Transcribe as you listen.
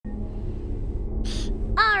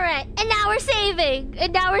saving!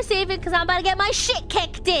 And now we're saving because I'm about to get my shit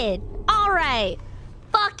kicked in. Alright.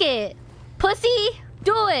 Fuck it. Pussy,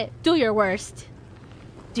 do it. Do your worst.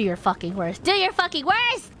 Do your fucking worst. Do your fucking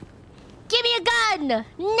worst! Give me a gun!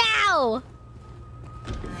 Now!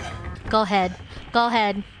 Go ahead. Go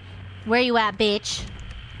ahead. Where you at, bitch?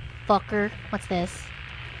 Fucker. What's this?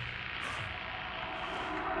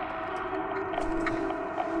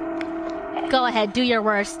 Go ahead, do your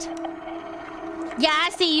worst. Yeah, I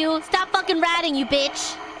see you. Stop fucking ratting, you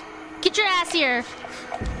bitch. Get your ass here.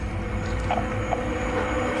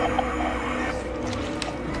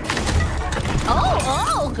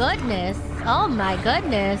 Oh goodness. Oh my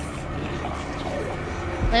goodness.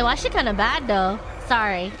 Wait, why is she kind of bad though?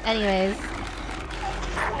 Sorry. Anyways.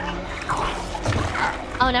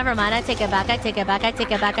 Oh, never mind. I take it back. I take it back. I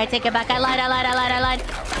take it back. I take it back. I lied. I lied. I lied. I lied.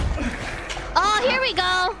 Oh, here we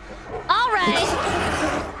go. All right.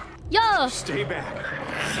 Yo. Stay back.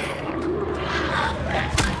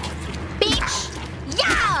 Bitch.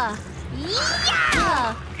 Yeah.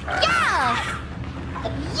 Yeah. Yeah.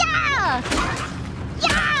 Yeah.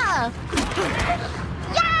 Yeah.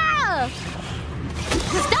 Yeah.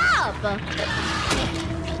 Stop.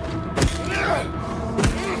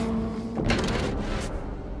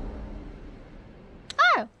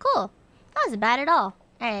 Oh, cool. That wasn't bad at all.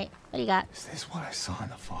 Alright, what do you got? Is this what I saw in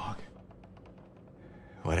the fog?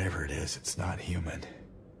 Whatever it is, it's not human.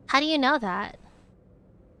 How do you know that?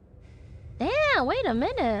 Damn, wait a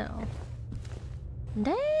minute.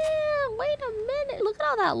 Damn, wait a minute. Look at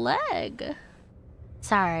all that leg.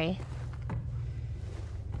 Sorry.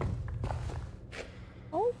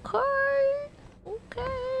 Okay.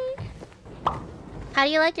 Okay. How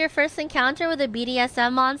do you like your first encounter with a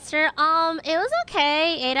BDSM monster? It was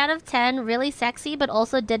okay. 8 out of 10. Really sexy, but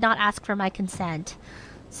also did not ask for my consent.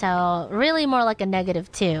 So, really more like a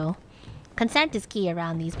 -2. Consent is key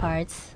around these parts.